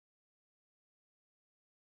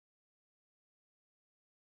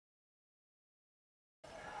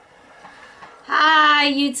Hi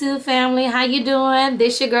YouTube family, how you doing?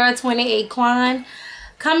 This your girl 28 Quan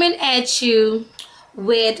coming at you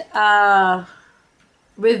with a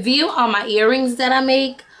review on my earrings that I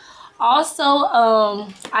make. Also,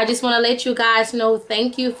 I just want to let you guys know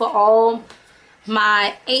thank you for all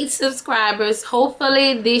my 8 subscribers.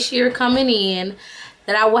 Hopefully this year coming in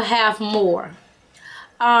that I will have more.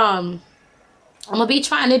 I'm gonna be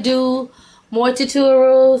trying to do more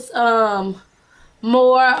tutorials,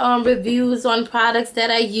 more reviews on products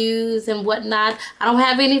that I use and whatnot. I don't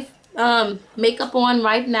have any makeup on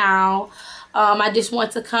right now. I just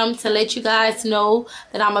want to come to let you guys know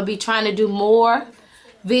that I'm gonna be trying to do more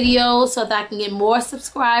videos so that I can get more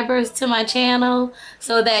subscribers to my channel,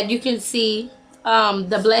 so that you can see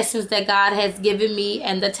the blessings that God has given me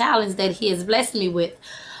and the talents that He has blessed me with.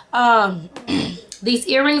 These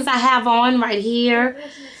earrings I have on right here,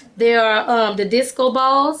 they are the disco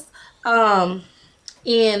balls.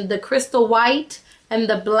 In the crystal white and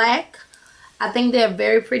the black. I think they're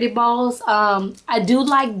very pretty balls. I do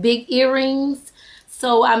like big earrings,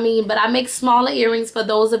 so but I make smaller earrings for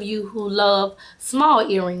those of you who love small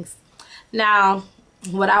earrings. Now,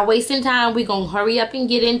 without wasting time, we're gonna hurry up and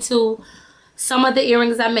get into some of the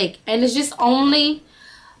earrings I make, and it's just only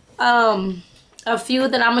a few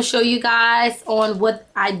that I'm gonna show you guys on what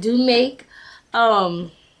I do make.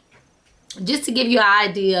 Just to give you an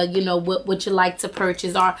idea, you know, what you like to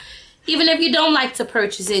purchase, or even if you don't like to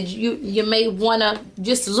purchase it, you may want to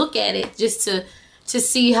just look at it just to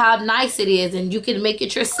see how nice it is, and you can make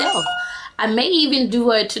it yourself. I may even do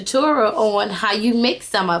a tutorial on how you make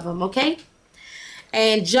some of them, okay?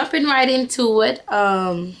 And jumping right into it,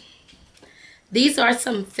 these are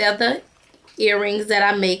some feather earrings that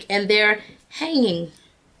I make, and they're hanging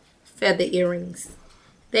feather earrings.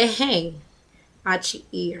 They hang out your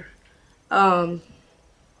ear. As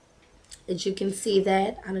you can see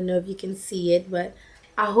that, I don't know if you can see it, but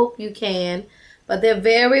I hope you can. But they're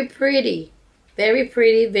very pretty,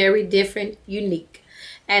 very different, unique.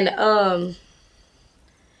 And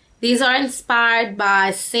these are inspired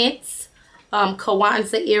by scents,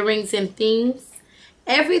 Kwanzaa earrings and themes.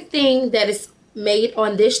 Everything that is made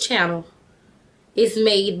on this channel is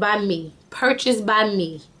made by me, purchased by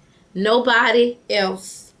me. Nobody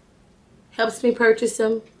else helps me purchase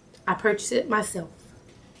them. I purchase it myself.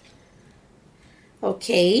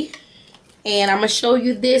 Okay, and I'm gonna show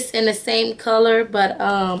you this in the same color, but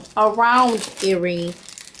a round earring,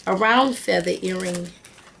 a round feather earring,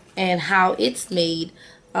 and how it's made.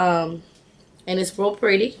 And it's real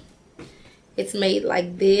pretty. It's made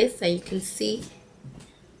like this, and you can see,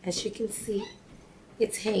 as you can see,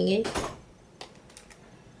 it's hanging.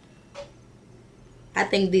 I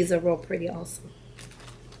think these are real pretty also.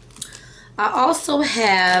 I also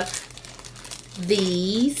have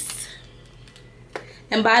these.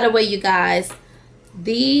 And by the way, you guys,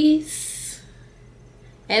 these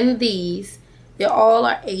and these, they all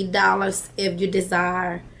are $8 if you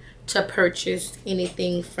desire to purchase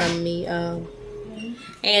anything from me. And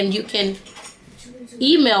you can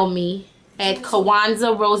email me at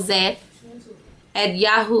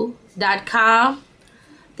kawanzarosette@yahoo.com.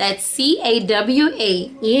 That's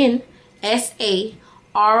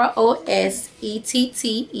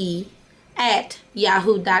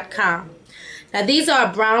kawanzarosette@yahoo.com. Now these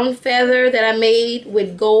are brown feather that I made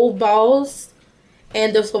with gold balls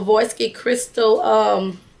and the Swarovski crystal,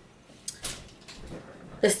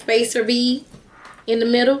 the spacer bead in the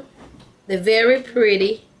middle. They're very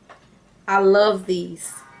pretty. I love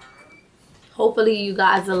these. Hopefully you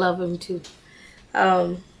guys will love them too.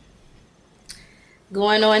 Going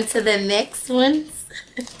on to the next ones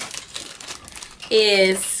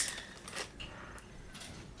is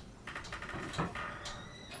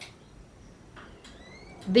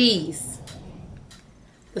these,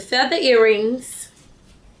 the feather earrings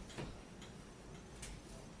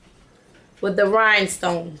with the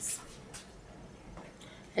rhinestones.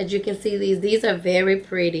 As you can see, these are very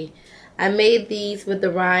pretty. I made these with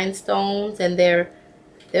the rhinestones, and they're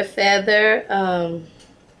feather.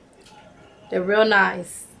 They're real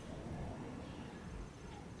nice.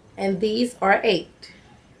 And these are $8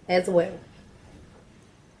 as well.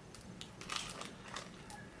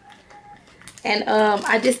 And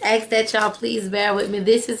I just ask that y'all please bear with me.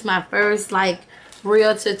 This is my first like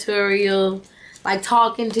real tutorial, like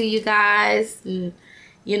talking to you guys and,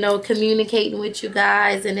 you know, communicating with you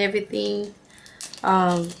guys and everything.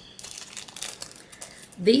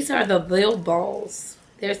 These are the veil balls.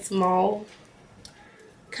 They're small,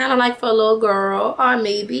 kind of like for a little girl or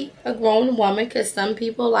maybe a grown woman, because some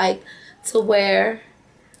people like to wear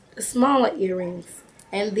the smaller earrings.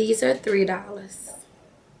 And these are $3.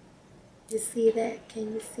 You see that?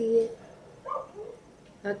 Can you see it?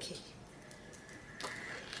 Okay.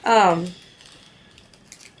 Um,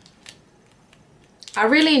 I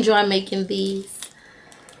really enjoy making these.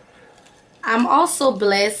 I'm also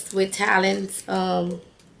blessed with talents other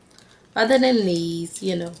than these,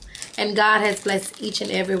 you know. And God has blessed each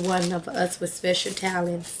and every one of us with special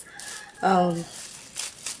talents um,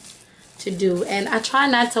 to do. And I try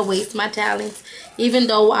not to waste my talents, even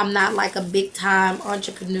though I'm not like a big time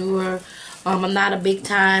entrepreneur. I'm not a big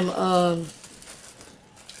time,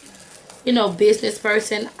 you know, business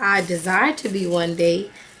person. I desire to be one day,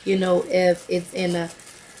 you know, if it's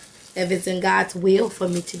in God's will for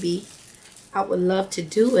me to be. I would love to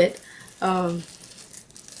do it. I'm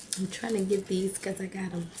trying to get these because I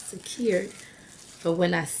got them secured. But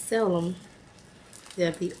when I sell them,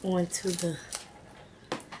 they'll be on to the...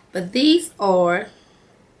 But these are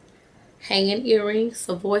hanging earrings,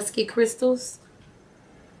 Swarovski crystals.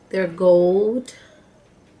 They're gold.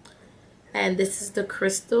 And this is the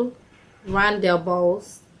crystal rondelle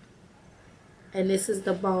balls. And this is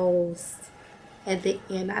the balls at the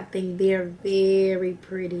end. I think they're very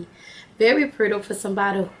pretty. Very pretty for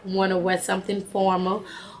somebody who want to wear something formal.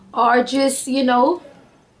 Or just, you know,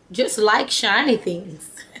 just like shiny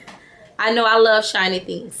things. I know I love shiny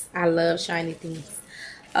things. I love shiny things.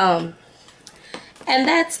 And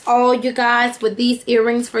that's all, you guys, with these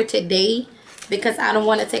earrings for today, because I don't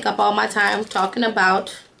want to take up all my time talking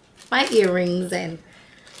about my earrings. And,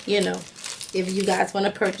 you know, if you guys want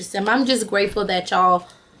to purchase them, I'm just grateful that y'all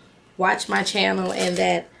watch my channel and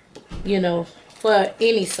that, you know, for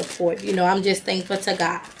any support. You know, I'm just thankful to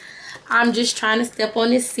God. I'm just trying to step on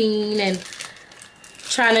this scene and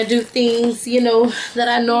trying to do things, you know, that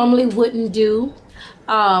I normally wouldn't do.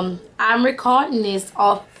 I'm recording this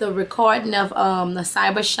off the recording of the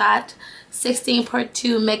CyberShot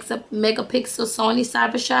 16.2 megapixel Sony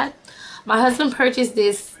CyberShot. My husband purchased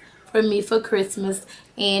this for me for Christmas,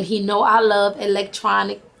 and he know I love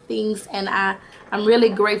electronic things, and I'm really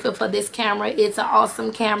grateful for this camera. It's an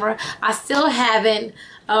awesome camera. I still haven't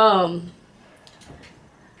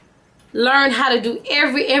learned how to do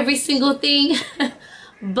every single thing,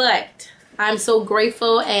 but I'm so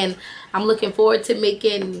grateful, and I'm looking forward to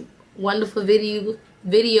making wonderful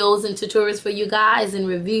videos and tutorials for you guys and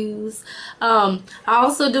reviews. I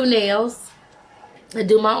also do nails. I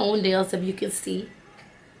do my own nails, if you can see.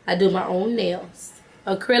 I do my own nails,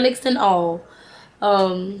 acrylics and all.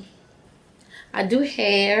 I do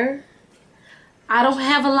hair. I don't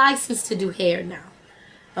have a license to do hair now.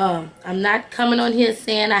 I'm not coming on here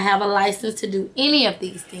saying I have a license to do any of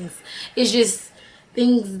these things. It's just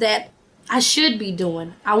things that I should be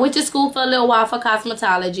doing. I went to school for a little while for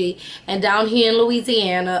cosmetology, and down here in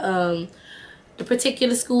Louisiana, the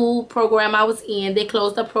particular school program I was in, they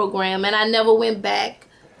closed the program, and I never went back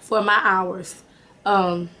for my hours.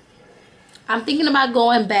 I'm thinking about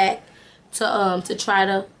going back to try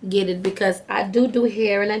to get it, because I do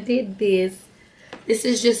hair, and I did this. This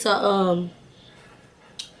is just a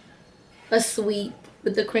sweep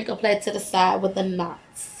with the crinkle plait to the side with the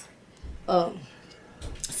knots.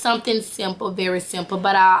 Something simple, very simple,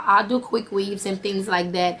 but I'll do quick weaves and things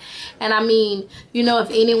like that. And I mean, you know, if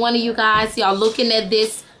any one of you guys, y'all looking at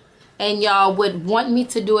this and y'all would want me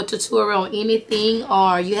to do a tutorial on anything,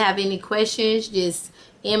 or you have any questions, just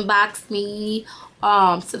inbox me.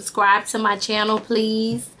 Subscribe to my channel,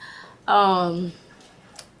 please.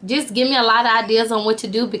 Just give me a lot of ideas on what to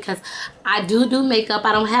do, because I do makeup.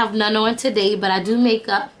 I don't have none on today, but I do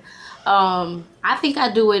makeup. I think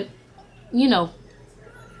I do it, you know,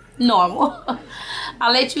 normal.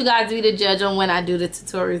 I'll let you guys be the judge on when I do the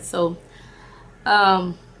tutorial. So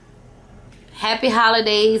happy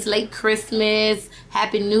holidays, late Christmas,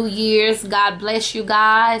 happy New Year's. God bless you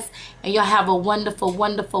guys, and y'all have a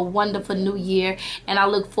wonderful new year. And I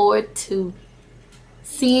look forward to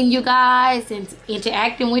seeing you guys and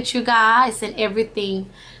interacting with you guys and everything.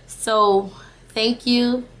 So thank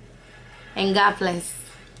you, and God bless.